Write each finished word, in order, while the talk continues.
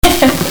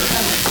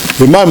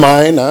In my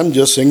mind, I'm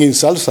just singing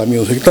salsa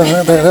music.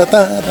 I'm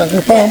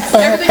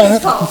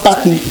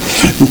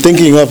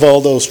thinking of all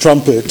those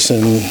trumpets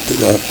and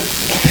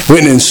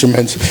wind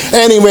instruments.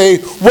 Anyway,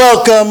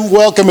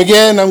 welcome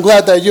again. I'm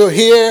glad that you're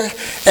here,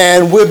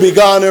 and we'll be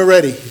gone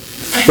already,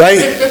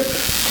 right?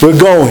 We're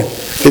going.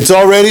 It's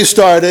already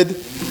started.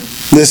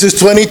 This is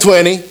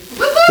 2020.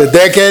 The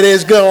decade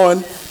is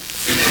going.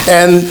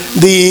 And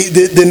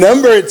the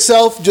number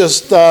itself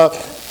just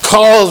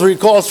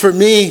recalls for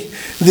me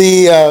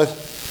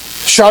the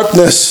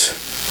sharpness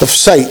of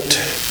sight,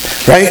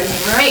 right?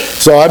 Right.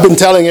 So I've been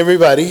telling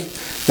everybody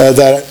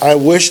that I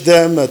wish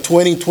them a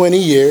 2020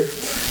 year,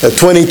 a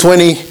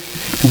 2020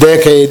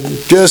 decade,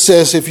 just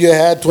as if you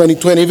had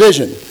 2020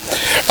 vision.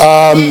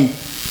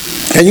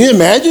 Can you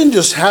imagine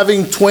just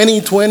having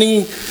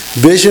 2020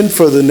 vision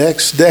for the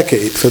next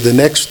decade, for the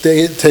next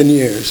 10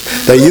 years,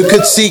 that you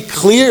could see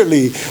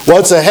clearly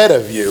what's ahead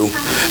of you?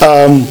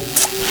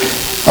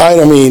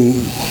 I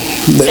mean,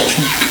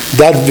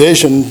 that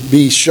vision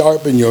be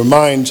sharp in your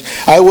minds.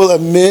 I will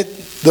admit,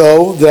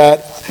 though,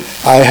 that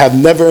I have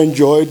never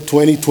enjoyed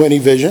 2020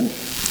 vision.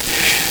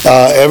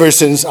 Ever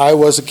since I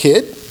was a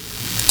kid,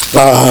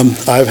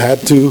 I've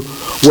had to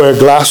wear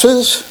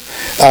glasses.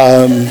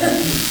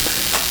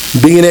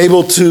 Being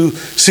able to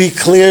see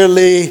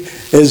clearly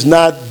has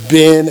not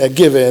been a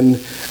given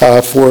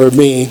for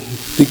me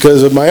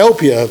because of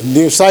myopia,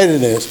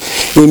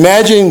 nearsightedness.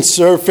 Imagine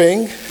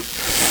surfing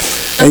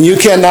and you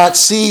cannot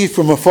see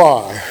from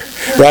afar,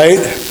 right?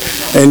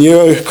 And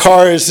your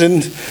car is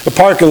in a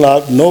parking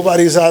lot,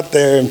 nobody's out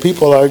there, and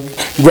people are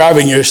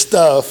grabbing your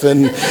stuff,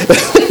 and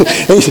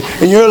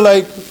and you're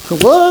like,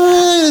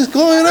 what is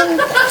going on?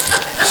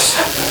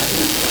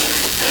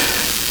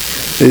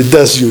 It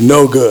does you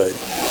no good.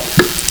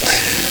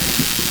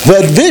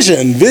 But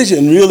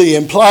vision really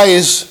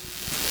implies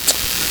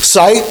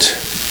sight,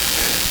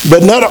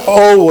 but not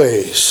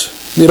always.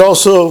 It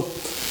also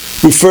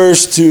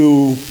refers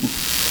to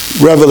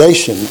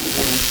revelation.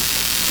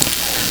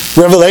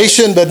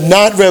 Revelation, but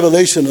not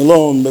revelation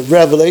alone, but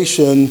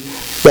revelation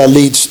that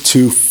leads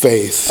to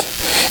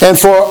faith. And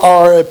for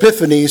our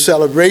Epiphany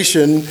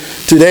celebration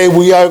today,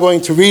 we are going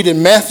to read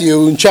in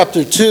Matthew in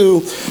chapter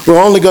 2. We're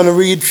only going to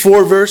read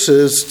 4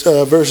 verses,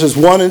 verses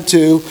 1 and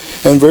 2,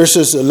 and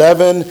verses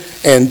 11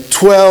 and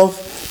 12.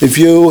 If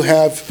you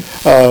have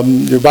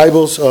your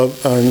Bibles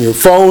on your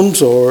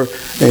phones or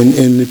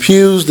in the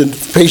pews, the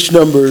page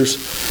numbers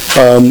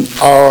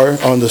are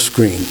on the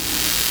screen.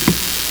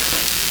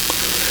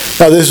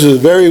 Now, this is a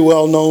very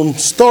well-known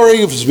story.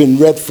 It's been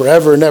read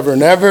forever and ever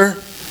and ever.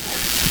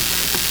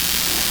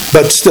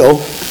 But still,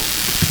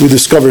 we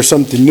discover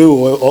something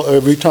new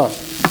every time.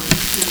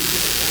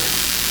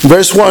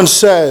 Verse 1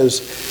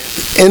 says,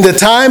 in the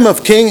time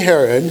of King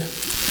Herod,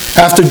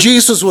 after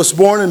Jesus was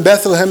born in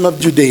Bethlehem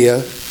of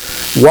Judea,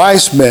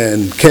 wise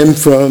men came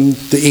from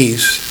the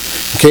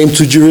east, came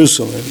to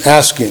Jerusalem,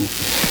 asking,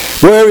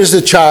 where is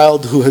the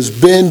child who has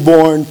been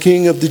born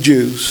King of the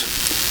Jews?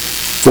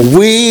 For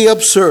we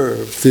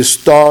observed this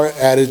star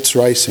at its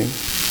rising,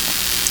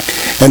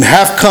 and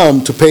have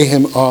come to pay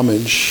him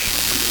homage.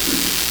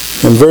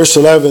 And verse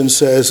 11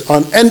 says,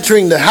 on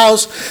entering the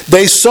house,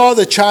 they saw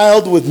the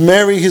child with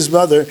Mary his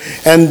mother,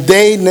 and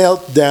they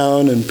knelt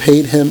down and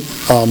paid him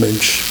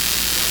homage.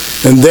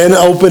 And then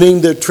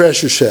opening their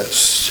treasure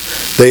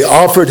chests, they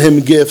offered him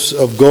gifts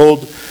of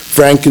gold,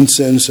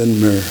 frankincense, and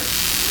myrrh.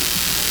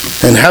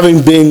 And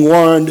having been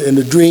warned in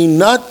a dream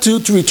not to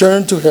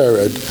return to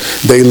Herod,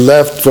 they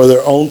left for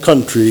their own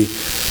country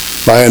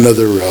by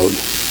another road.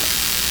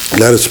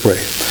 Let us pray.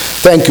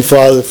 Thank you,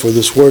 Father, for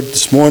this word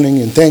this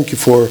morning, and thank you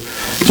for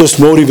just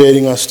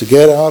motivating us to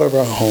get out of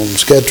our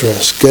homes, get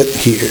dressed, get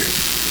here,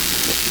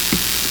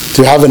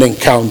 to have an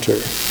encounter,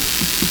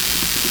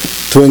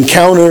 to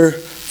encounter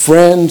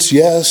friends,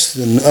 yes,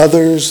 and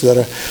others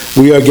that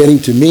we are getting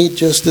to meet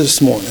just this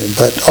morning,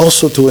 but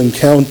also to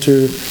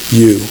encounter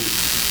you.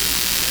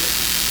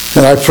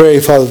 And I pray,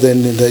 Father,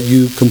 then that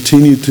you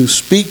continue to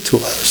speak to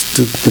us,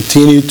 to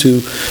continue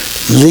to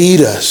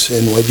lead us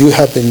in what you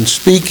have been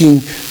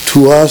speaking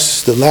to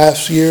us the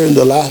last year and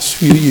the last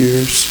few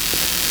years.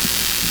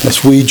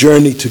 As we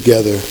journey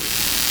together,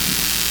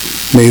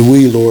 may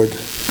we, Lord,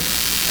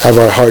 have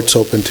our hearts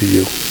open to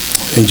you.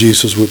 In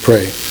Jesus we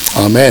pray.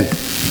 Amen.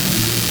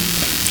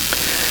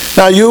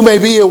 Now you may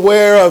be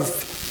aware of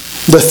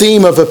the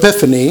theme of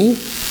Epiphany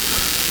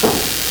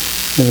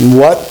and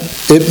what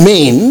it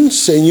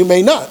means, and you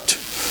may not.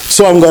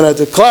 So I'm going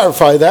to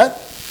clarify that.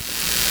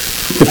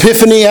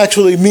 Epiphany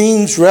actually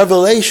means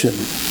revelation.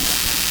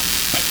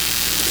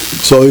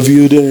 So if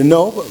you didn't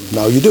know,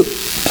 now you do.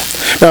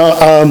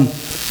 Now,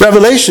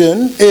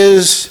 revelation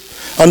is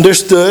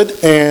understood,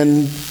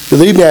 and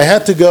believe me, I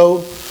had to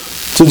go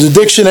to the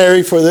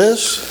dictionary for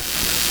this.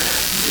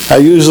 I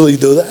usually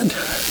do that.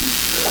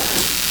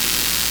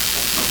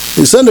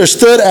 It's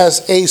understood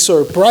as a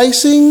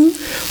surprising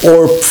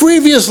or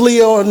previously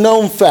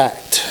unknown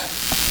fact,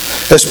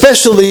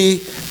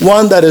 especially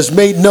one that is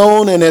made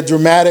known in a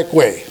dramatic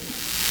way.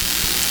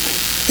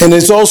 And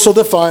it's also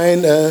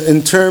defined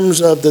in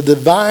terms of the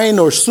divine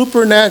or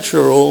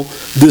supernatural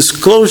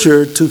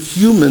disclosure to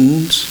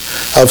humans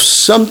of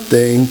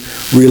something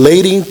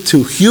relating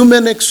to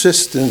human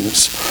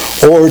existence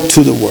or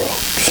to the world.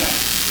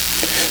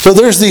 So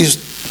there's these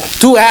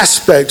two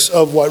aspects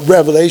of what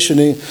revelation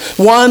is.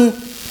 One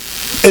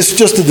is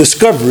just a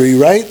discovery,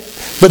 right?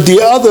 But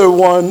the other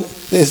one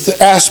is the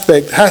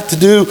aspect has to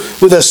do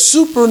with a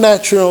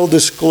supernatural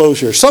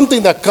disclosure,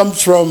 something that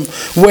comes from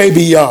way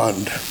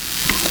beyond.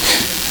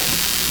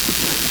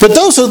 But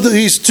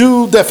these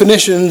two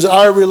definitions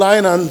are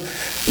relying on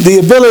the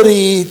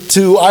ability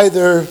to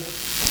either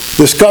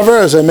discover,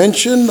 as I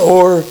mentioned,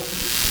 or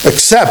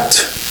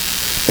accept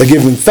a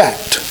given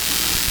fact.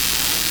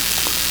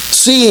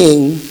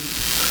 Seeing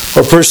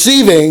or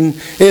perceiving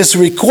is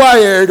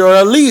required, or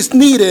at least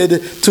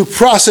needed, to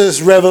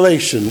process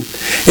revelation.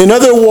 In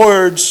other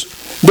words,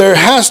 there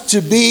has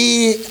to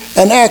be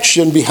an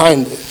action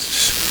behind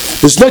this.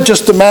 It's not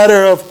just a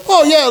matter of,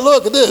 oh yeah,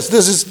 look at this.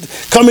 This is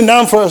coming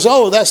down for us.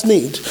 Oh, that's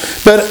neat.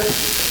 But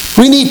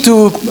we need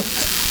to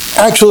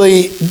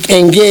actually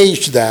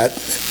engage that.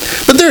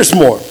 But there's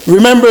more.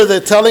 Remember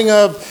the telling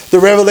of the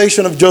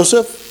revelation of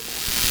Joseph?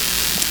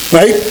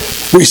 Right?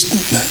 We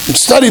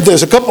studied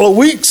this a couple of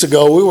weeks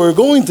ago. We were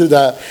going through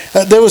that.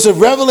 There was a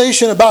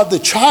revelation about the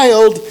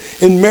child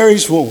in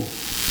Mary's womb.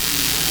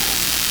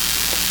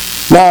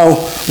 Now,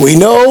 we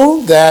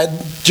know that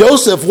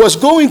Joseph was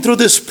going through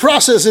this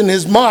process in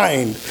his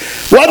mind.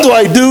 What do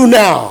I do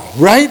now?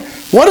 Right?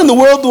 What in the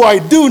world do I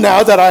do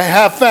now that I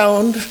have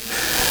found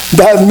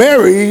that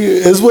Mary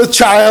is with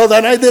child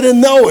and I didn't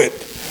know it?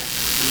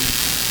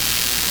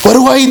 What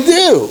do I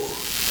do?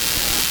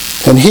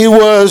 And he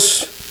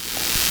was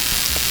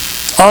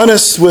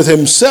honest with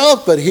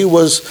himself, but he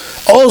was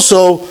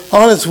also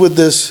honest with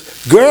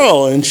this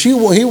girl, and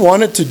he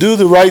wanted to do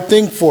the right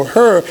thing for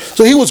her.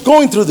 So he was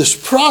going through this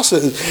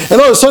process,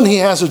 and all of a sudden he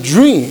has a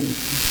dream.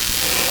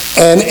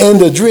 And in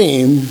the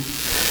dream,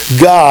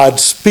 God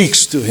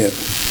speaks to him.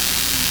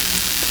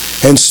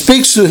 And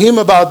speaks to him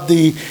about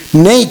the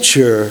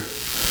nature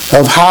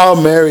of how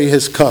Mary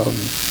has come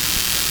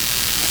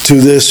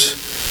to this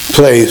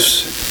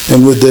place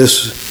and with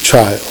this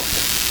child.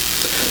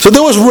 So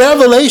there was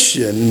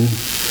revelation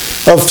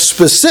of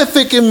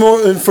specific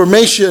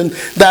information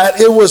that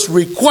it was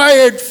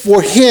required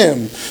for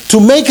him to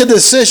make a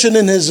decision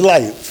in his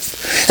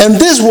life. And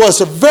this was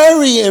a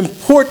very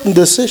important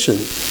decision.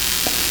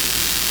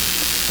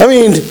 I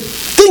mean,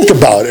 think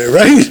about it,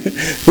 right?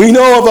 We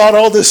know about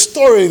all this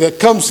story that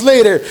comes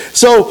later.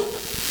 So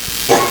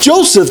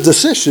Joseph's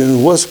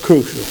decision was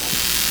crucial.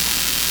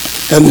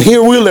 And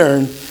here we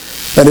learn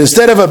that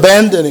instead of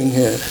abandoning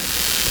him,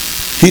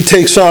 he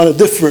takes on a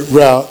different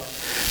route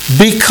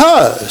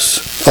because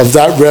of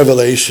that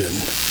revelation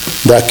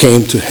that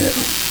came to him.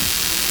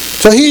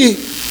 So he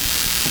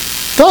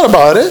thought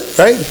about it,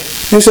 right?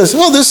 He says,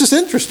 oh, this is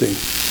interesting.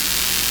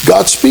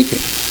 God's speaking.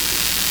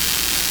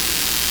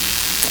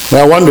 And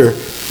I wonder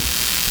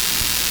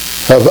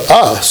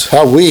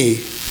how we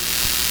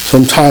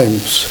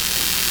sometimes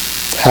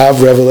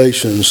have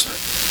revelations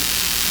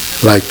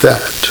like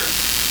that.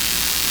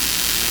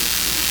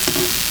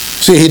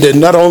 See, he did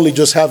not only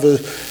just have a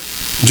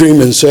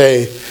dream and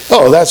say,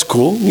 oh, that's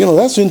cool. You know,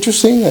 that's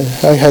interesting.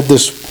 I had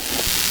this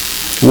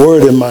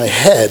word in my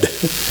head.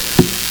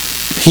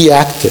 He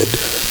acted.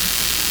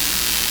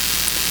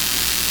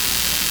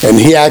 And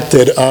he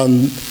acted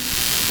on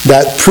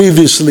that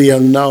previously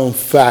unknown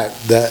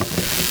fact that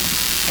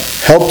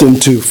helped him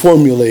to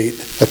formulate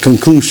a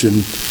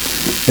conclusion.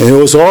 And it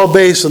was all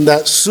based on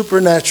that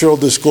supernatural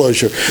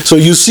disclosure. So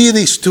you see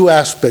these two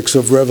aspects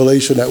of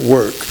revelation at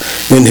work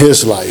in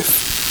his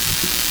life.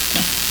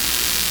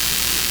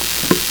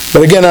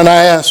 But again, and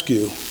I ask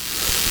you,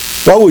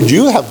 what would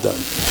you have done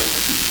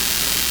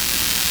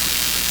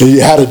if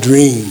you had a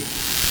dream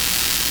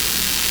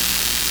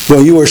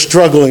when you were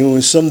struggling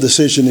with some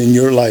decision in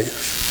your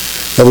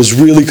life that was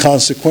really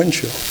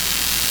consequential?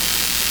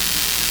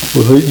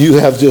 Would you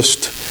have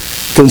just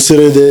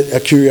considered it a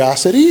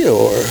curiosity,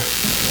 or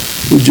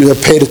would you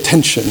have paid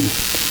attention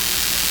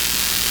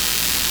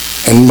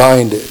and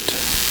minded?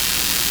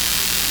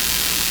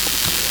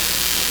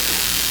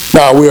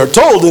 Now, we are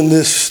told in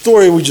this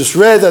story we just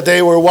read that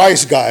they were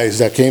wise guys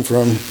that came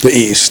from the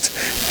east.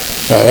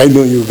 I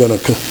knew you were going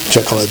to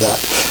chuckle at that.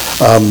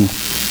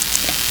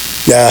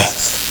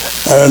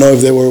 I don't know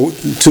if they were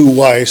too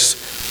wise,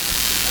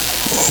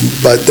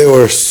 but they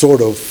were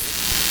sort of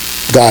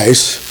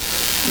guys,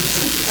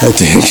 I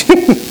think.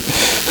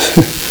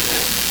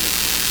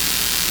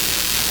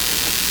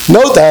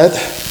 Note that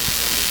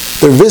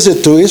their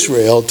visit to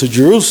Israel, to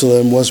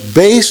Jerusalem, was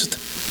based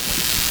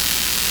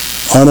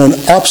on an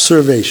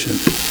observation.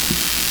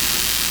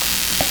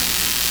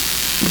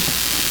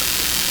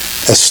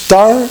 A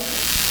star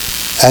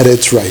at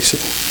its rising.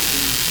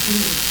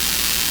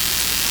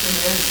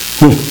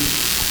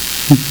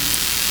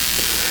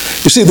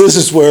 You see, this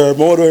is where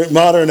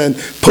modern and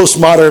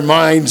postmodern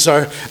minds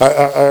are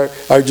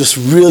just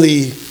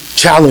really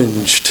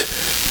challenged,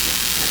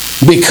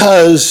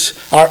 because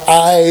our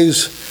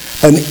eyes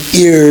and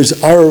ears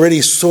are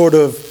already sort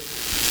of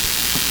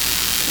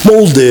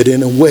molded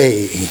in a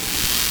way.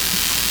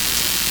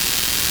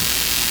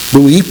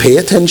 Do we pay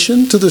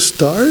attention to the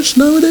stars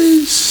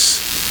nowadays?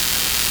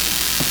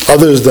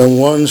 Others than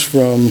ones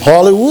from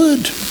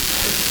Hollywood?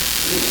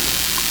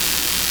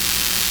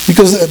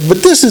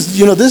 But this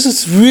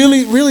is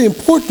really, really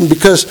important,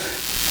 because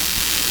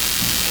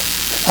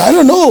I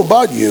don't know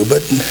about you,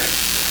 but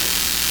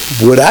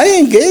would I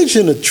engage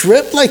in a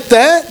trip like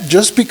that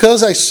just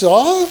because I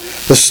saw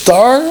the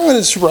star when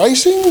it's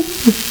rising?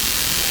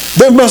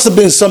 There must have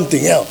been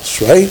something else,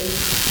 right,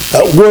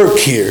 at work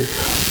here.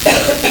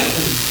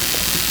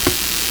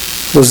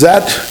 Was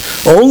that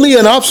only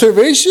an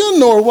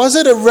observation, or was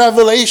it a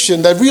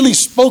revelation that really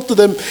spoke to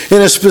them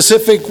in a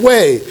specific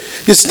way?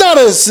 It's not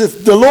as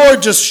if the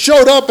Lord just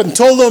showed up and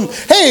told them,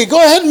 hey,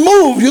 go ahead and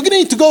move. You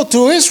need to go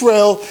to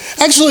Israel.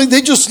 Actually,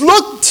 they just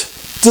looked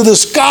to the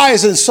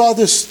skies and saw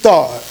this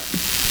star.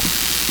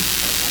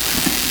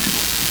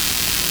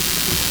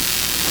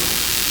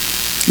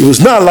 It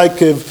was not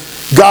like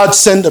if God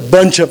sent a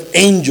bunch of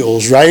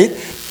angels, right,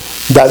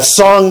 that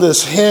sung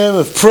this hymn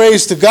of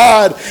praise to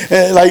God,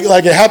 and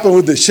like it happened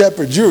with the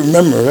shepherds. You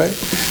remember, right?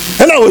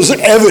 And that was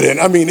evident.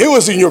 I mean, it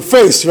was in your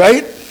face,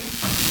 right?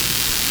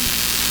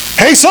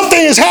 Hey, something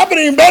is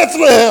happening in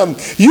Bethlehem.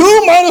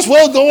 You might as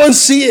well go and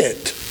see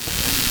it.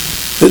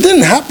 It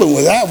didn't happen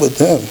with that with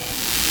them.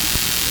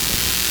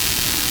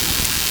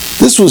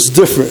 This was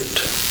different.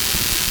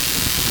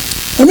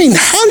 I mean,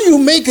 how do you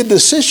make a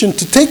decision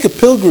to take a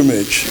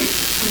pilgrimage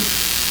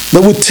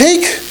that would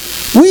take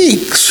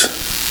weeks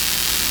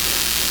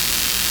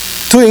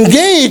to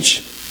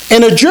engage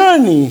in a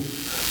journey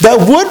that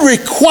would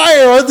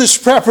require all this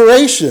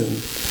preparation,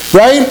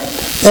 right?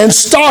 And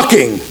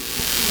stalking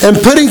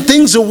and putting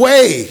things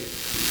away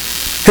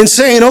and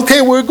saying,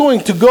 okay, we're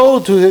going to go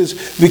to his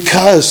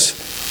because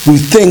we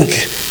think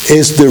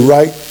it's the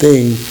right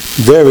thing.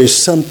 There is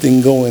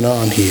something going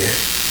on here.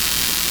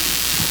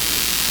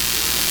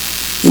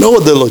 You know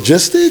what the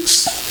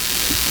logistics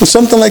or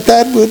something like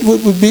that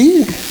would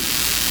be?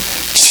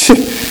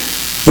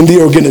 And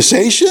the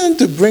organization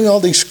to bring all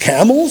these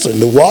camels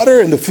and the water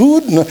and the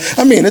food.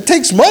 I mean, it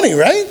takes money,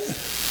 right?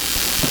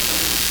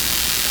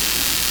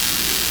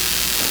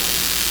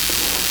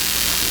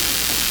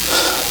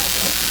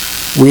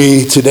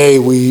 Today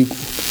we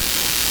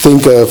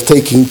think of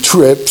taking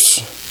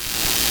trips,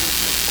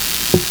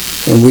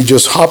 and we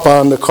just hop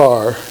on the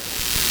car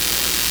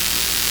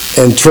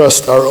and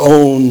trust our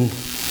own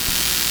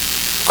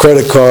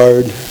credit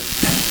card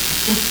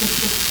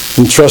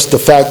and trust the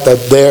fact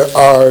that there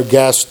are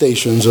gas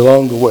stations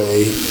along the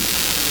way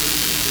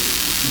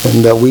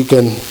and that we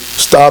can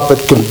stop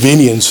at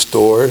convenience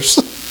stores,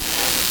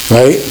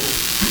 right?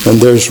 And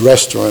there's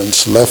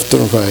restaurants left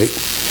and right,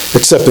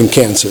 except in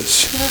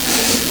Kansas.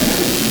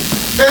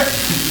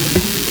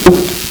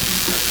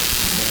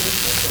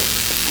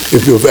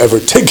 If you've ever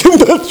taken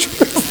that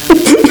trip.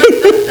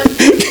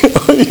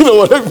 You know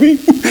what I mean?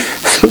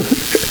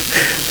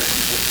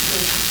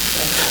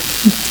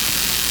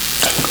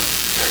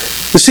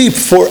 You see,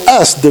 for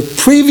us, the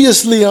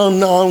previously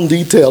unknown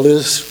detail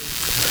is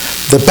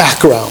the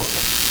background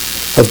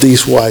of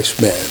these wise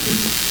men.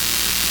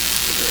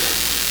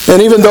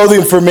 And even though the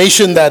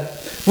information that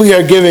we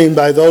are giving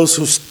by those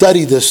who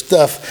study this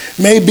stuff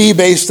may be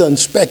based on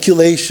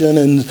speculation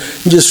and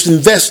just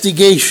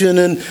investigation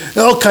and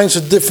all kinds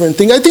of different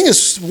things, I think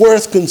it's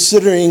worth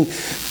considering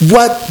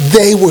what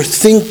they were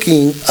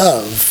thinking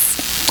of.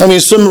 I mean,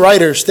 some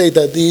writers state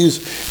that these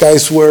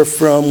guys were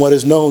from what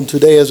is known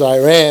today as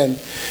Iran,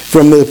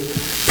 from the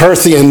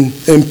Parthian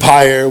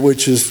Empire,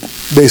 which is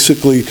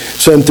basically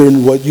centered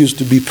in what used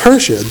to be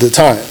Persia at the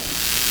time.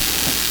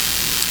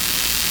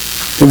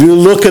 If you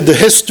look at the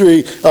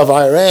history of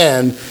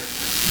Iran,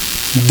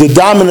 the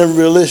dominant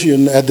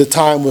religion at the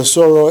time was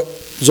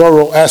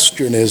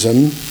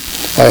Zoroastrianism.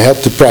 I had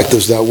to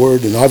practice that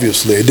word, and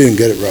obviously I didn't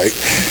get it right.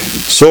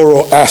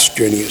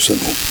 Zoroastrianism.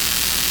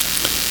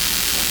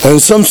 And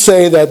some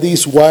say that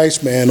these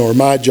wise men, or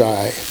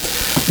magi,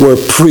 were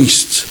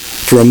priests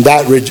from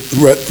that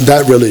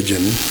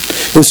religion.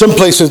 In some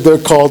places they're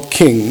called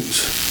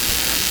kings.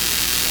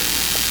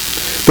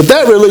 But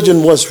that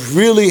religion was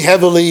really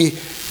heavily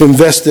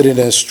invested in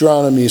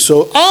astronomy.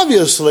 So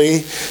obviously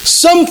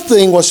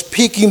something was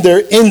piquing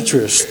their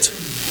interest.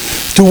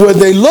 To when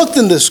they looked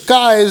in the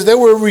skies, they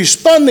were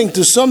responding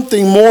to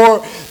something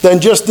more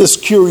than just this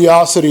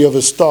curiosity of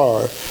a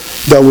star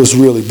that was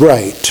really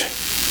bright.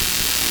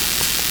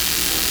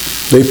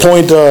 They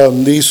point,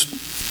 these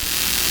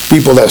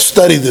people that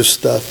study this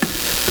stuff,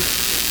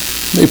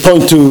 they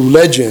point to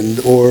legend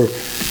or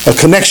a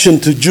connection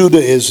to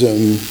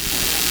Judaism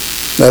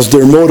as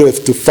their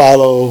motive to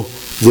follow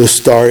the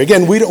star.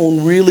 Again, we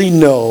don't really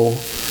know,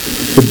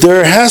 but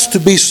there has to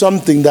be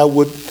something that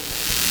would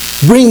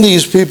bring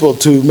these people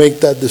to make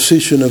that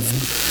decision of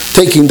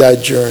taking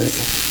that journey.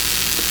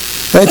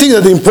 And I think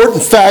that the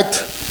important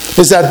fact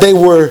is that they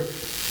were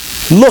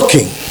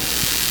looking.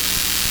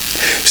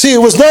 See, it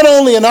was not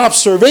only an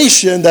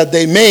observation that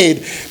they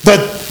made, but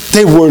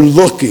they were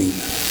looking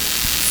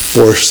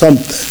for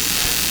something.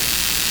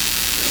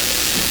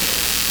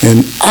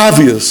 And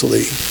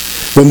obviously,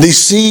 when they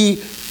see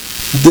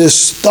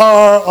this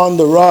star on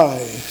the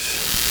rise,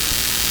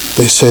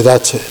 they say,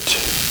 that's it.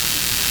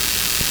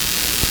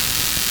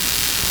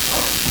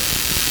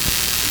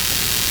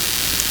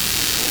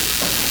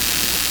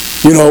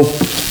 You know,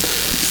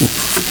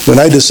 when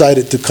I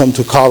decided to come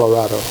to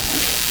Colorado,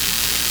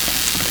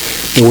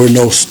 there were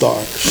no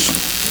stars.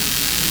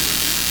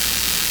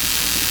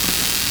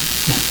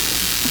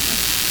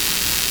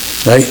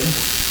 Right?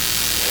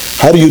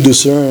 How do you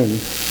discern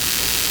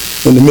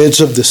in the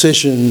midst of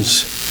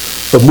decisions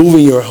of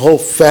moving your whole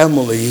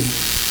family?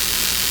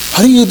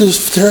 How do you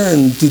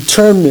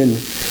determine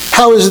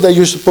how is it that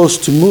you're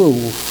supposed to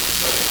move?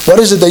 What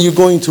is it that you're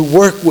going to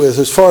work with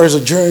as far as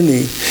a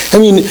journey? I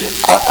mean,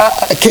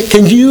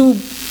 can you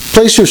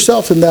place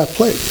yourself in that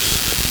place?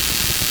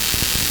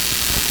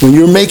 When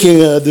you're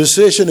making a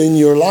decision in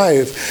your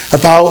life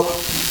about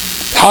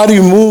how do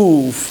you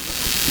move,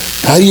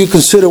 how do you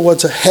consider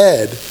what's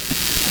ahead?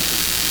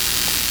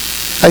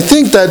 I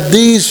think that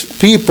these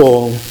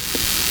people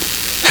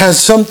had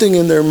something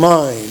in their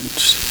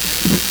minds.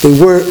 They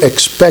were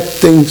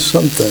expecting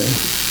something.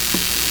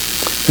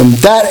 And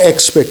that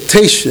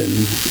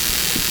expectation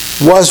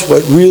was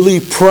what really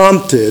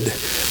prompted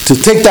to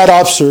take that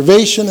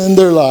observation in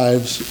their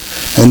lives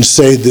and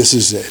say, this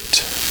is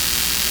it.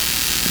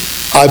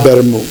 I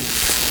better move.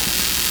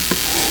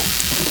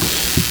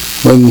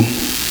 When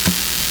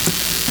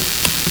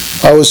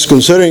I was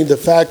considering the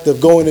fact of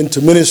going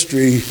into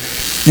ministry,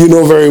 you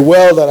know very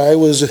well that I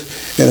was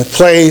in a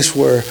place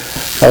where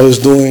I was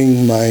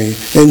doing my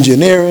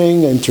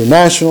engineering,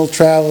 international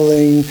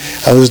traveling.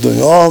 I was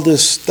doing all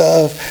this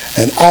stuff.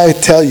 And I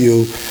tell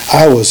you,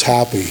 I was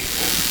happy.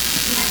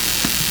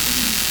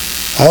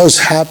 I was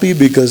happy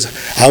because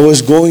I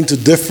was going to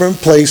different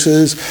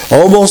places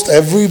almost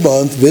every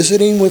month,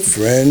 visiting with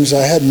friends.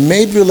 I had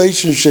made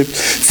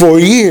relationships for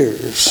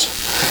years.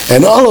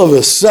 And all of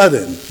a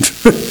sudden,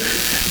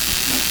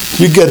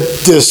 you get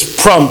this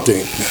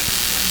prompting.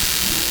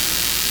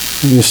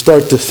 And you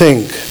start to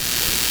think,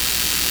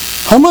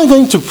 how am I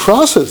going to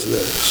process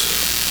this?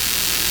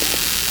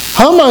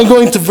 How am I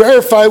going to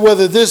verify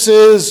whether this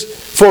is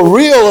for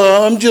real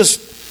or I'm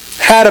just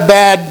had a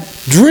bad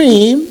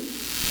dream?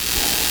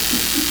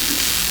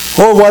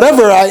 Or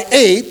whatever I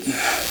ate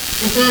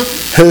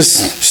has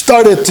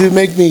started to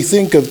make me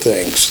think of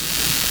things.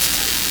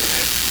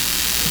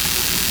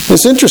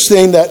 It's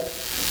interesting that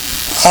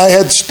I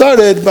had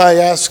started by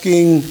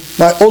asking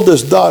my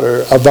oldest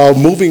daughter about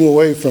moving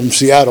away from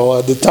Seattle.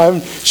 At the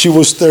time, she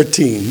was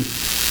 13.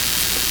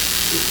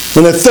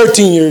 And at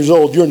 13 years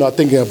old, you're not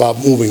thinking about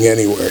moving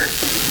anywhere.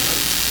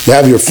 You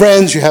have your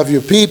friends, you have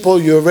your people,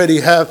 you already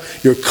have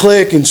your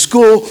clique in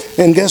school.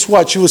 And guess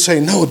what? She would say,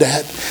 no,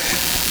 Dad,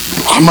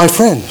 are my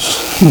friends.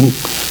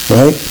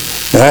 Right?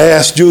 And I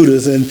asked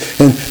Judith, and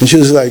she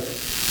was like,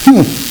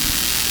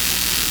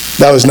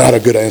 that was not a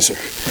good answer.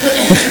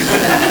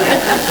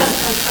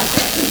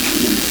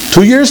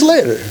 2 years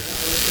later,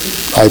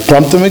 I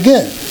prompt him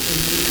again.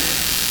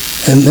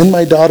 And then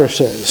my daughter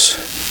says,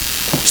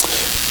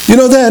 you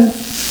know, then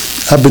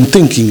I've been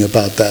thinking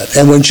about that.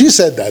 And when she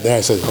said that, then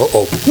I said,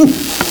 uh-oh.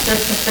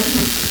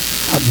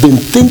 I've been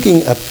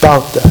thinking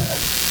about that.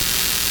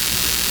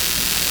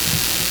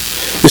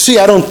 You see,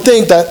 I don't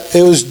think that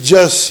it was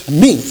just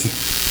me.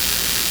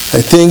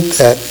 I think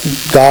that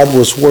God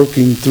was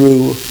working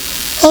through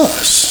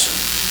us.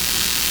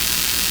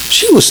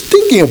 She was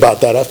thinking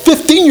about that. At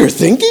 15, you're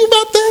thinking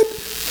about that?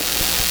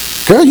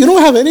 Girl, you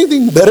don't have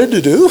anything better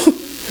to do?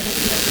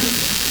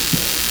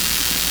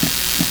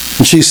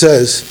 And she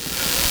says,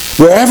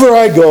 wherever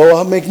I go,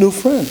 I'll make new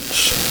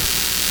friends.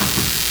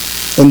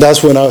 And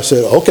that's when I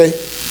said, okay,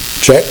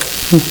 check.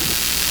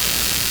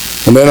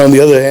 And then on the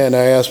other hand,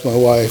 I asked my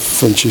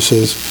wife, and she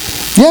says,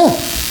 yeah,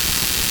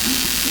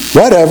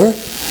 whatever.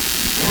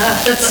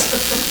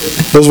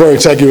 Those were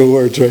executive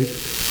words, right?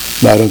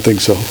 No, I don't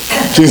think so.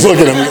 She's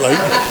looking at me like...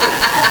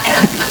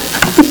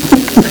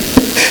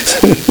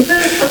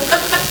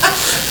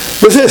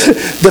 But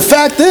the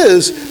fact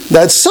is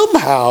that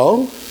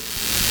somehow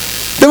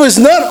there was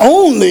not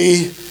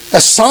only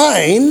a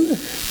sign,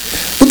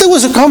 but there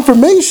was a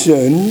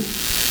confirmation.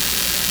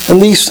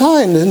 And these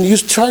signs, and you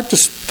start to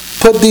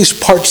put these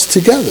parts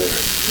together.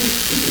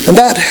 And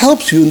that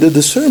helps you in the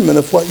discernment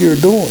of what you're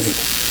doing.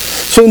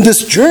 So in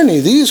this journey,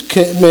 these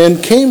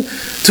men came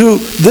to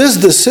this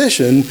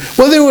decision,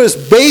 whether it was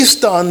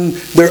based on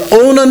their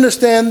own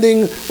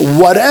understanding,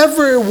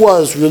 whatever it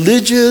was,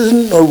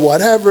 religion or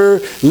whatever,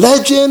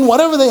 legend,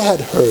 whatever they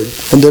had heard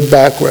in their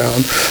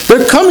background.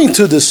 They're coming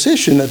to a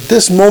decision at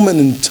this moment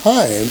in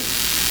time,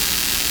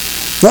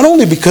 not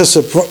only because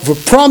of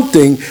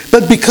prompting,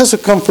 but because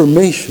of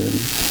confirmation.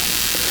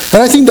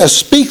 And I think that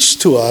speaks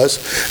to us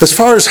as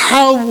far as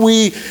how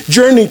we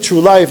journey through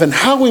life and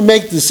how we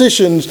make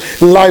decisions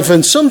in life.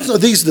 And some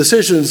of these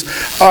decisions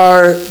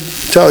are, I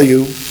tell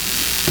you,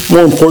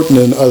 more important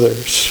than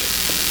others.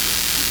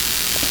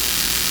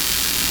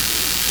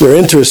 Their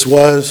interest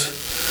was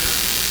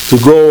to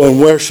go and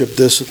worship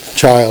this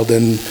child.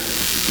 And,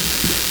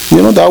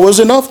 you know, that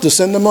was enough to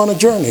send them on a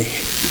journey.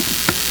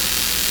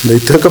 They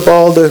took up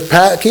all the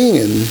packing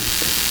and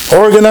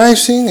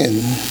organizing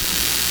and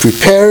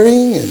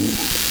preparing and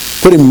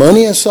putting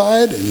money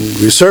aside and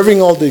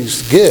reserving all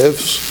these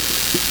gifts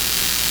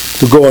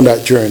to go on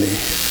that journey.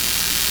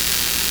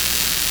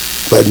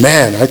 But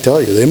man, I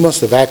tell you, they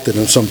must have acted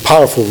on some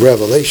powerful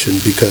revelation,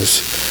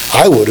 because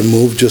I would have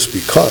moved just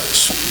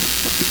because.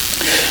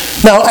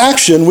 Now,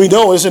 action, we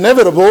know, is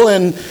inevitable,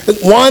 and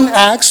one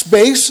acts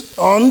based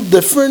on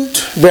different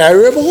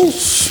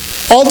variables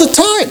all the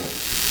time.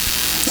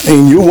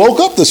 And you woke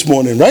up this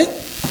morning, right?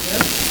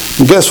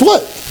 And guess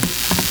what?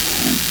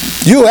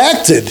 You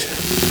acted.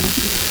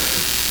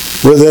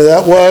 Whether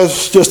that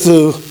was just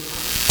to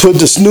put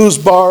the snooze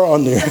bar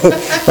on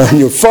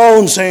your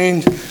phone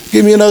saying,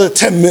 give me another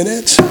 10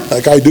 minutes,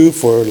 like I do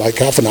for like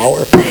half an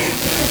hour.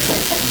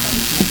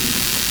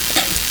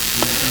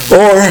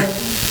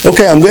 Or,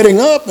 okay, I'm getting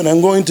up and I'm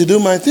going to do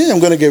my thing. I'm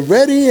going to get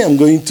ready. I'm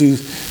going to,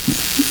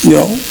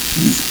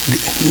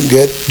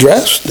 get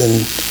dressed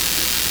and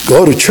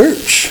go to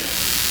church.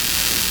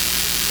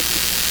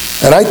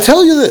 And I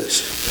tell you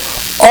this,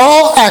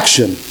 all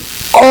action,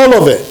 all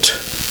of it,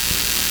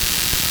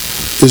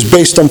 is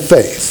based on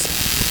faith.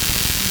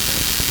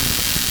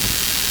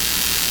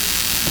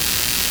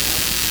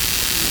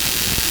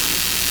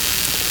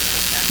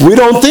 We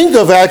don't think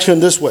of action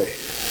this way.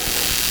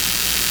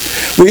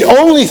 We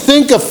only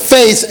think of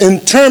faith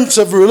in terms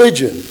of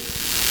religion.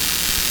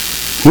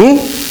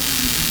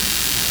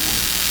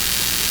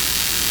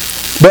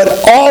 But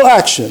all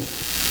action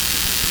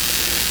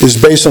is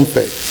based on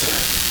faith.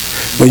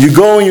 When you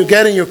go and you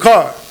get in your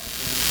car,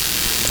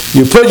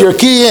 you put your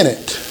key in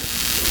it.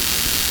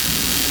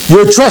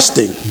 You're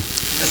trusting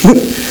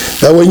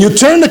that when you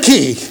turn the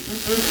key,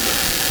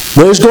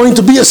 there's going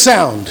to be a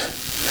sound,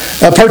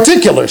 a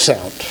particular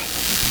sound.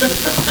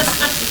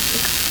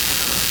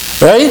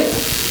 Right?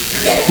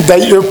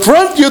 That you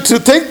prompt you to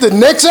take the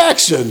next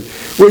action,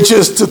 which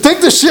is to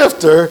take the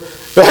shifter,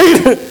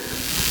 right?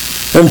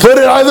 And put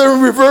it either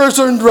in reverse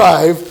or in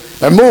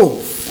drive and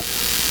move.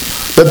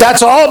 But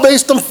that's all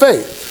based on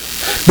faith.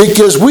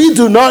 Because we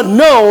do not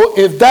know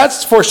if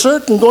that's for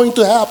certain going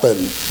to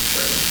happen.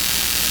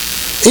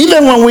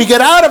 Even when we get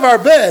out of our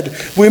bed,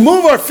 we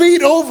move our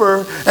feet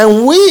over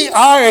and we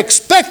are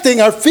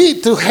expecting our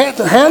feet to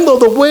handle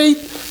the weight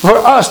for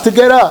us to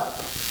get up.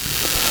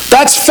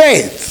 That's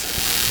faith.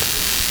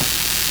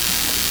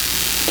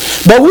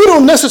 But we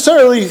don't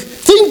necessarily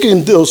think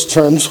in those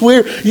terms.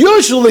 We're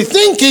usually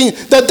thinking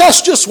that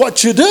that's just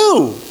what you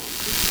do.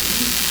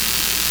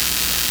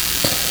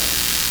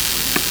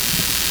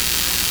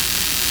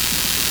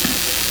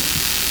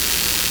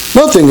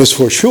 Nothing is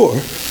for sure.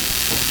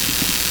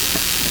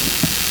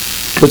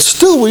 But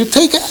still we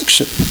take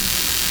action.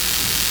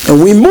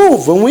 And we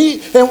move and we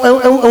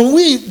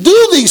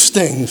do these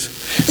things.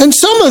 And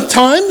some of the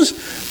times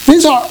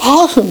these are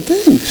awesome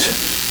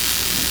things.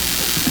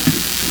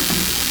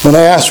 When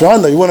I asked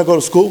Rhonda, you want to go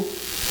to school?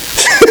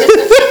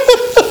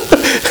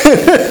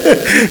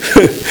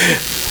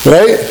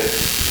 Right?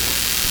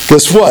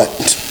 Guess what?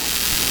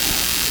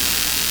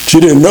 She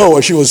didn't know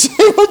what she was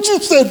saying. She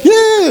said,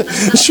 yeah,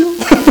 sure.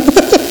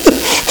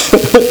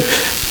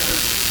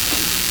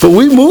 But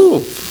we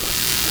move.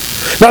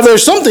 Now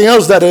there's something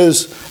else that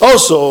is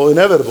also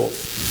inevitable.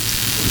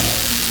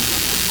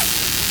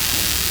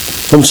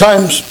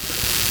 Sometimes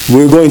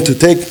we're going to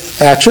take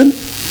action.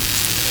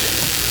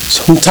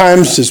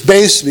 Sometimes it's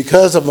based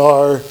because of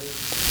our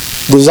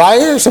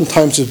desire.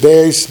 Sometimes it's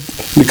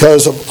based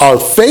because of our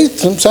faith.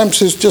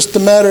 Sometimes it's just a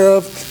matter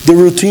of the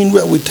routine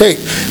that we take.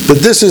 But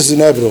this is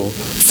inevitable.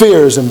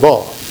 Fear is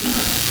involved.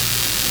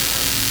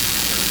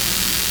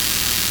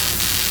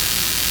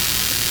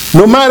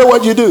 No matter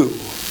what you do,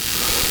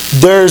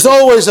 there's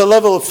always a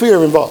level of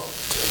fear involved.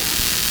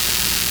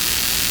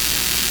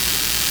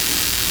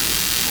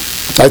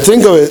 I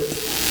think of it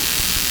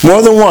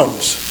more than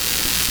once.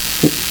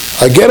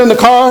 I get in the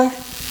car,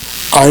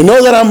 I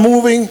know that I'm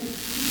moving,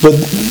 but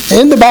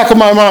in the back of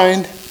my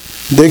mind,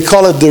 they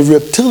call it the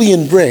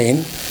reptilian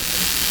brain,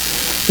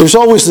 there's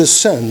always this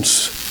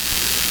sense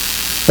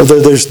of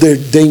that there's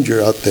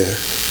danger out there.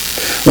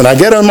 When I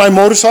get on my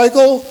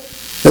motorcycle,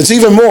 it's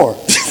even more.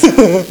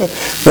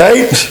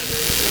 Right?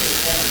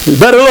 You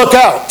better look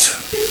out.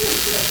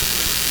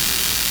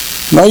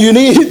 Now you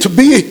need to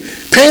be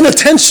paying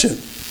attention.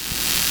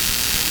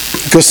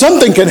 Because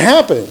something can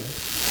happen.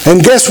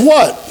 And guess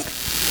what?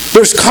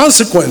 There's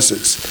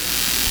consequences.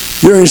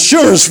 Your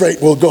insurance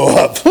rate will go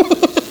up.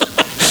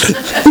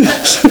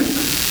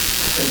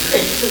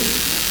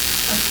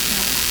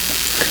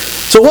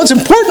 So what's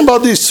important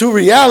about these two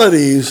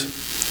realities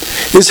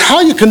is how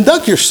you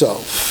conduct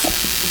yourself.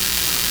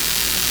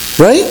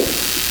 Right?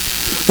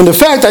 And the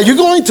fact that you're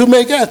going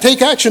to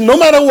take action no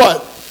matter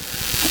what.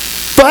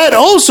 But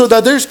also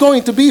that there's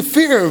going to be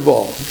fear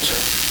involved.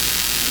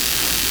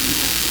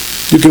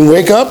 You can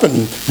wake up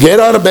and get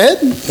out of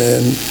bed,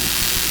 and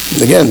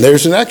again,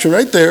 there's an action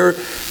right there.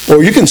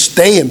 Or you can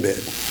stay in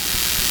bed,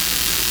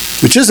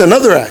 which is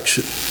another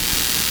action.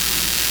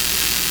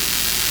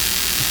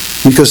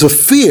 Because of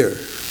fear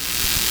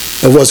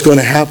of what's going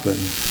to happen.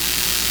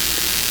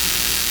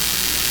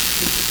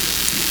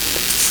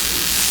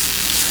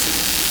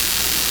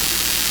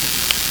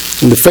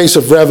 In the face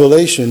of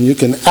revelation, you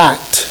can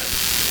act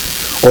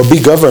or be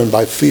governed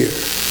by fear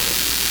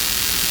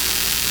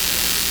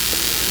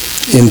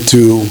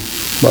into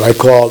what I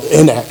call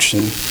inaction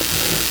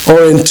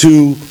or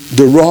into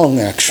the wrong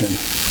action.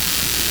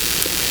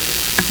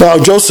 Now,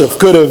 Joseph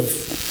could have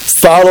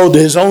followed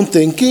his own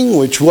thinking,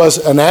 which was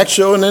an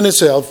action in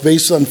itself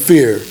based on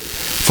fear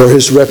for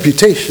his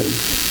reputation.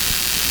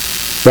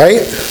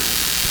 Right?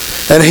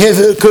 And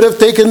he could have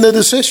taken the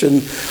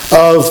decision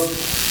of,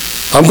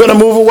 I'm going to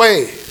move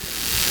away.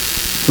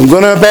 I'm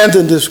going to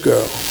abandon this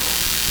girl.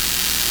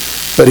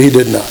 But he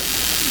did not.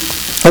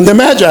 And the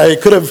Magi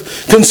could have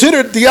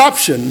considered the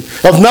option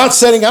of not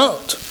setting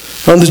out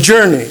on the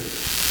journey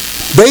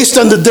based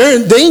on the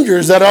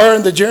dangers that are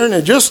in the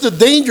journey, just the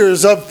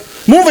dangers of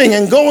moving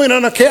and going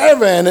on a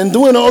caravan and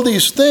doing all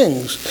these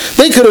things.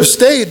 They could have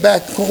stayed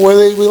back where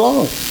they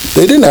belong.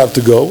 They didn't have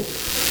to go.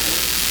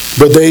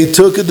 But they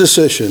took a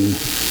decision.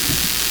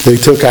 They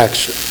took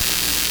action.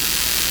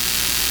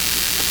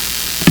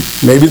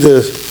 Maybe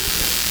the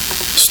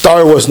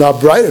star was not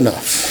bright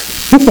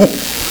enough.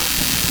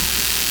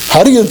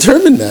 How do you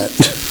determine that?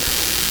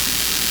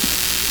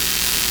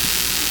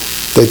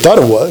 They thought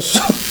it was.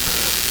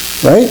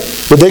 Right?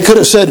 But they could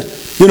have said,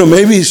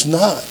 maybe it's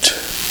not.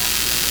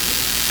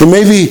 Or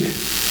maybe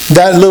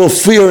that little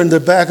fear in the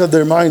back of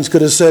their minds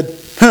could have said,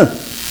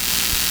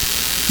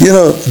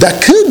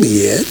 that could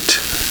be it.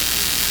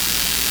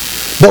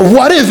 But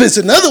what if it's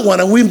another one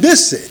and we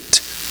miss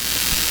it?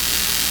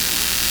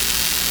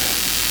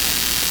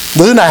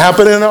 Doesn't that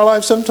happen in our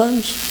lives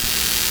sometimes?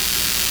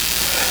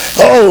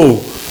 Oh,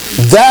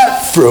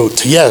 that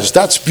fruit, yes,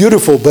 that's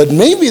beautiful, but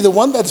maybe the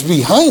one that's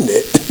behind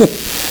it,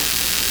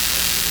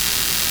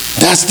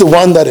 that's the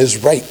one that is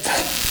ripe.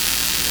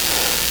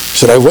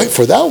 Should I wait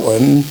for that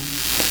one?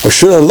 Or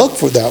should I look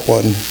for that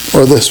one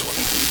or this one?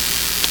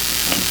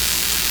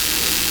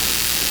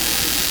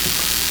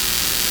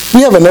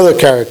 We have another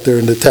character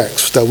in the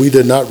text that we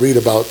did not read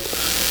about,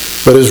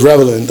 but is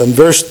relevant. And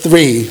verse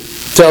 3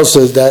 tells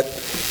us that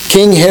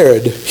King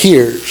Herod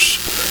hears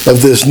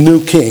of this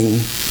new king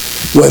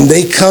when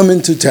they come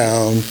into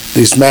town,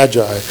 these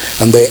Magi,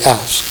 and they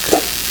ask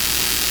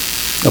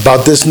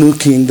about this new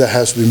king that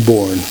has been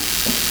born.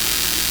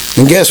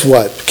 And guess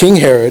what? King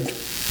Herod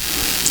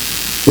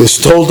is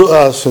told to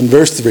us in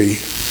verse 3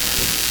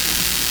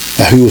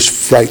 that he was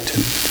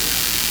frightened.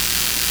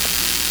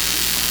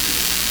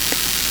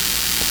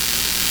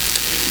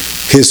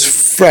 His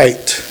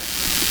fright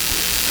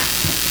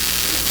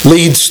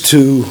leads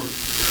to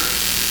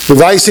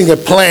devising a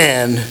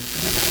plan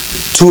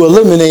to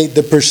eliminate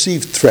the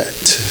perceived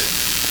threat.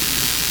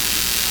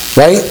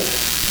 Right?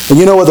 And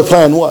you know what the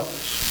plan was?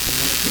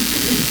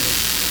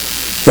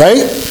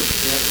 Right?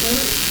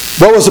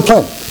 What was the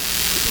plan?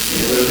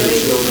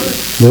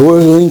 There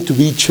were going to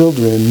be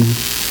children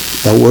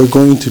that were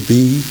going to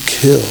be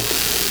killed.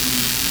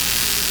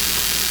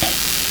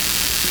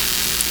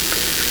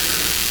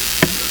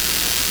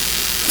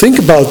 Think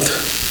about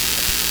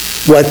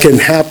what can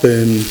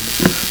happen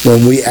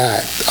when we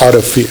act out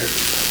of fear.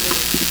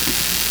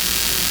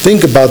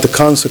 Think about the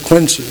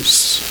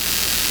consequences.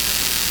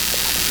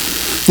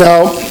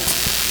 Now,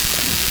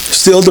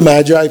 still the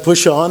Magi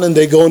push on and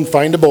they go and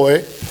find a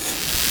boy.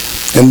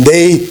 And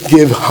they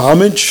give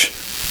homage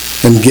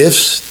and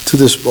gifts to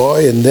this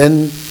boy. And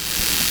then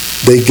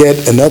they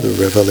get another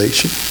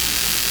revelation.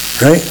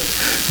 Right?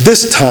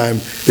 This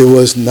time, it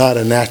was not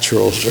a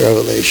natural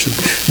revelation.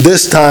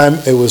 This time,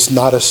 it was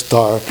not a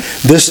star.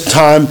 This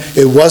time,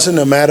 it wasn't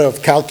a matter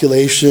of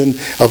calculation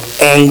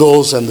of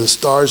angles and the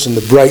stars and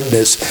the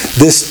brightness.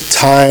 This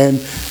time,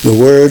 the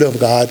word of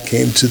God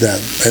came to them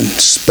and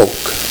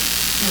spoke.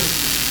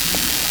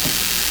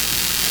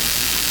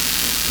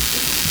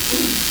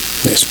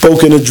 They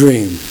spoke in a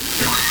dream.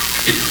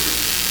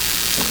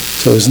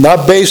 So it's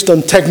not based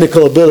on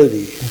technical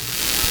ability.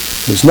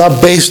 It's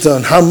not based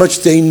on how much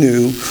they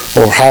knew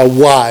or how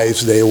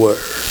wise they were.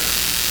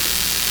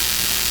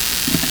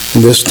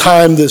 And this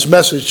time, this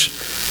message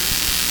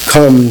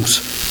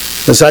comes,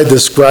 as I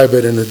describe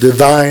it, in a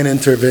divine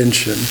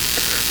intervention,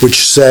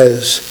 which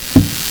says,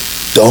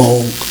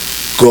 don't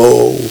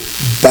go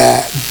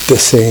back the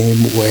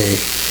same way.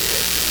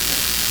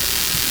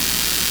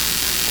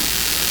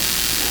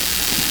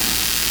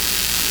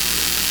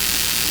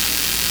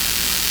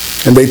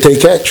 And they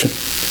take action.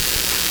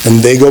 And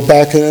they go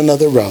back in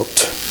another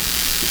route.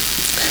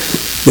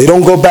 They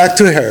don't go back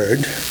to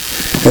Herod.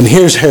 And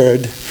here's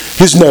Herod.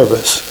 He's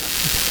nervous.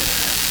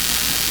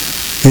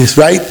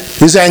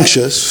 He's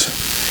anxious.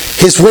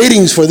 He's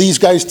waiting for these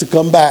guys to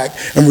come back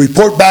and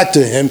report back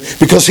to him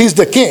because he's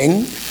the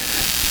king.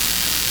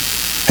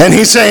 And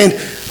he's saying,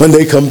 when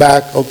they come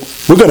back, oh,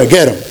 we're going to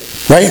get him.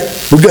 Right?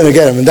 We're going to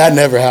get him. And that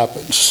never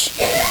happens.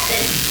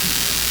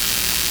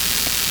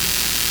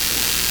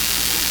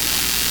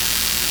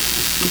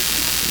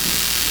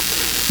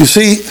 You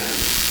see,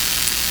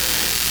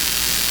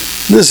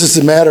 this is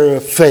a matter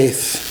of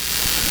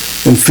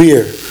faith and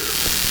fear,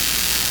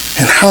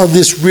 and how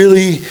this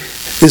really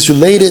is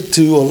related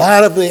to a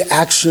lot of the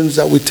actions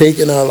that we take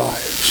in our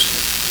lives.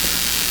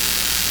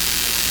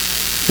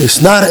 It's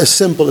not as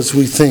simple as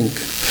we think.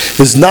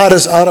 It's not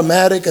as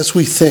automatic as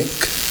we think.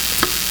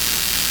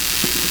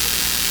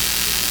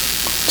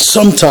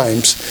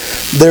 Sometimes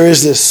there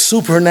is this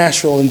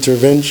supernatural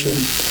intervention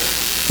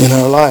in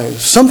our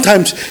lives.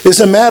 Sometimes it's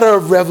a matter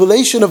of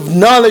revelation of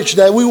knowledge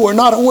that we were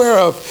not aware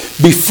of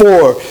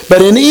before.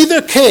 But in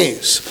either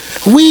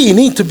case, we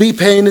need to be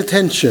paying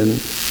attention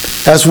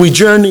as we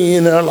journey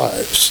in our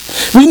lives.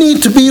 We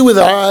need to be with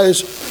our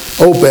eyes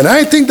open.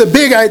 I think the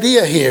big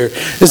idea here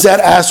is that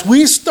as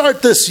we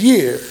start this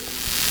year,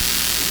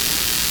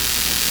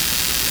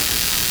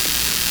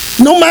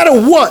 no matter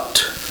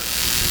what,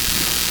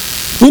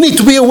 we need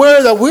to be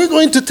aware that we're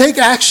going to take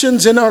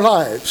actions in our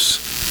lives.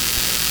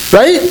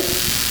 Right?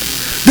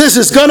 This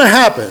is going to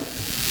happen.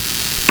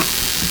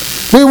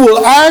 We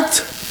will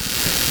act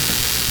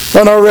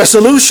on our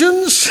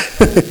resolutions.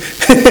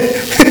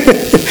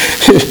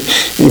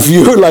 If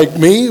you're like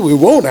me, we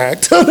won't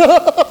act.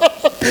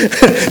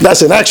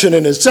 That's an action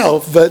in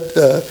itself, but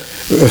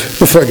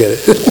forget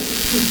it.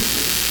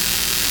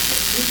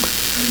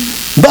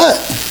 But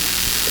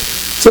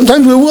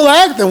sometimes we will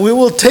act and we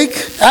will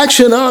take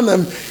action on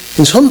them,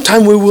 and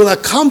sometimes we will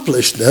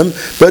accomplish them,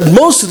 but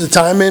most of the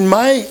time, in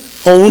my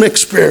own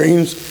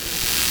experience,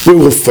 we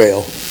will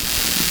fail.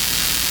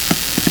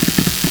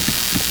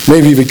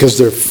 Maybe because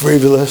they're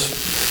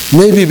frivolous,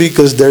 maybe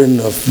because they're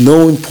of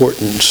no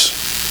importance.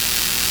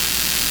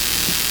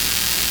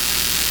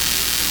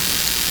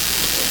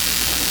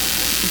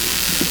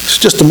 It's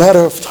just a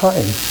matter of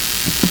time,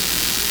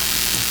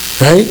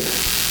 right?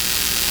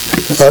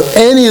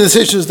 Any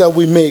decisions that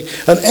we make,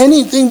 and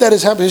anything that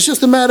is happening, it's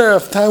just a matter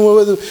of time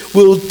whether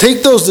we'll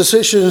take those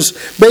decisions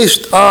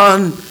based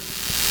on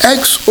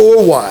X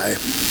or Y.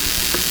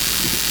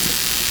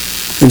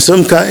 In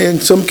some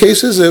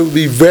cases, it will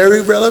be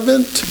very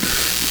relevant,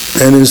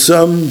 and in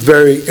some,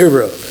 very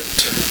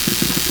irrelevant.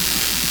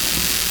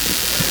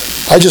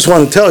 I just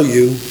want to tell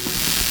you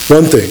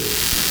one thing.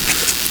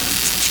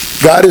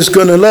 God is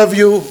going to love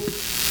you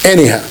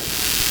anyhow.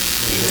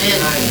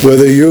 Amen.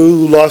 Whether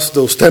you lost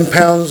those 10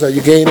 pounds that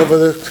you gained over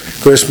the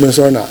Christmas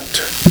or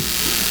not.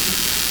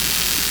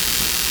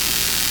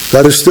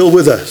 God is still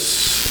with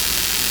us.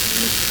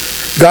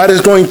 God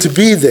is going to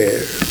be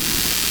there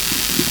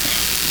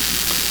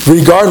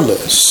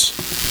regardless.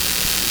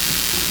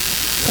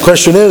 The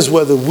question is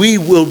whether we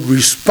will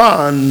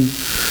respond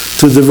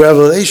to the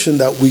revelation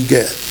that we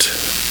get.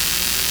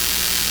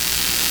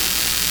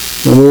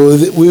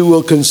 And we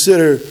will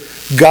consider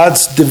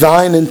God's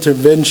divine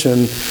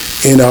intervention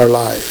in our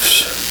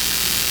lives.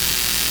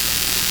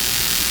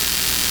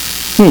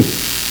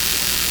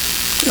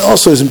 It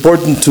also is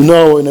important to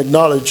know and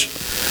acknowledge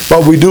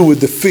what we do with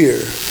the fear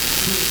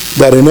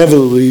that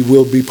inevitably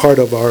will be part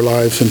of our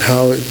lives and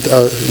how it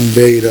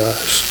invade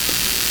us.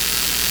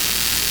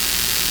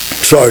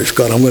 Sorry,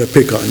 Scott, I'm going to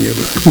pick on you.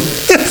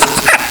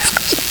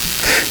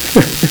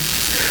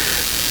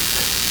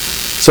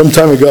 Some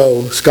time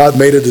ago, Scott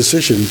made a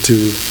decision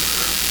to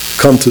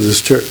come to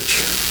this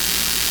church.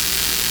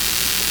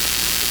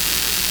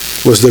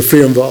 Was there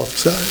fear involved,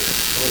 Scott?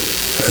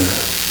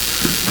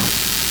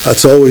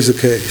 That's always the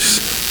case.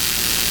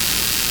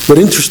 But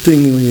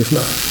interestingly, if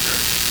not,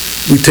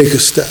 we take a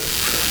step.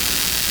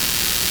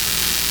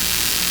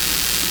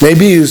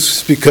 Maybe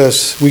it's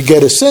because we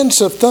get a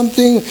sense of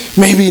something,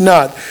 maybe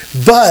not.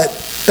 But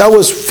that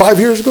was 5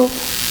 years ago.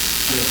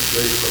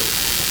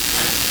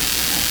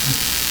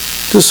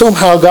 So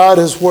somehow God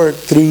has worked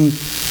through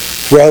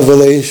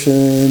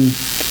Revelation,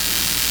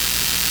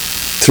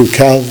 through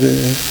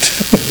Calvin,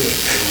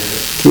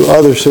 through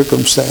other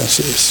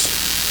circumstances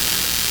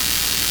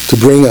to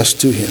bring us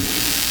to Him.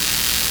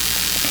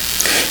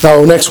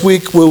 Now, next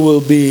week we will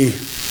be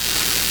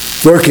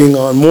working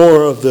on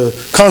more of the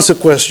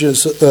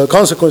consequences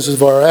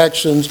of our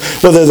actions,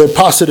 whether they're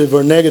positive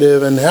or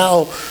negative, and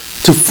how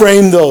to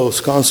frame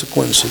those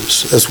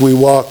consequences as we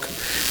walk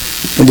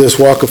in this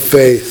walk of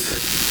faith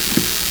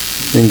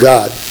in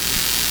God.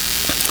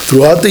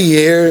 Throughout the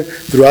year,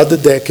 throughout the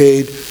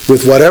decade,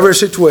 with whatever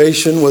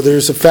situation, whether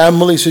it's a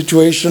family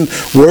situation,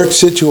 work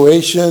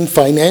situation,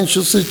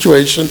 financial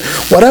situation,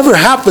 whatever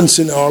happens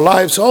in our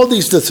lives, all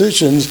these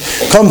decisions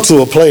come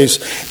to a place.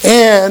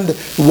 And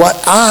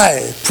what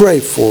I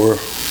pray for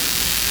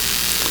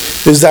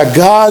is that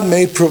God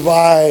may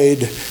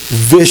provide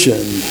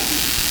vision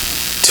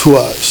to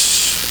us.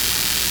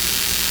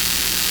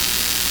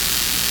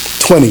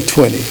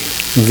 2020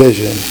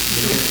 vision.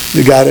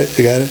 You got it?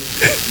 You got it?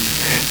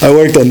 I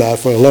worked on that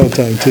for a long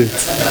time too.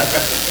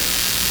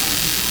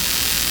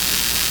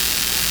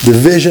 The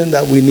vision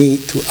that we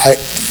need to act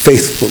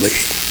faithfully,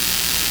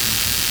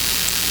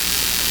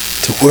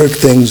 to work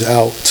things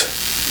out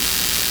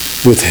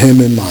with Him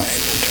in mind.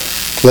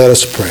 Let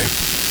us pray.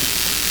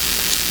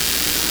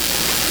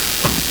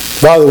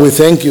 Father, we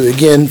thank you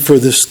again for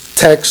this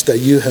text that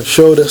you have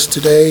showed us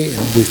today,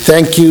 and we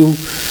thank you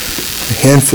again for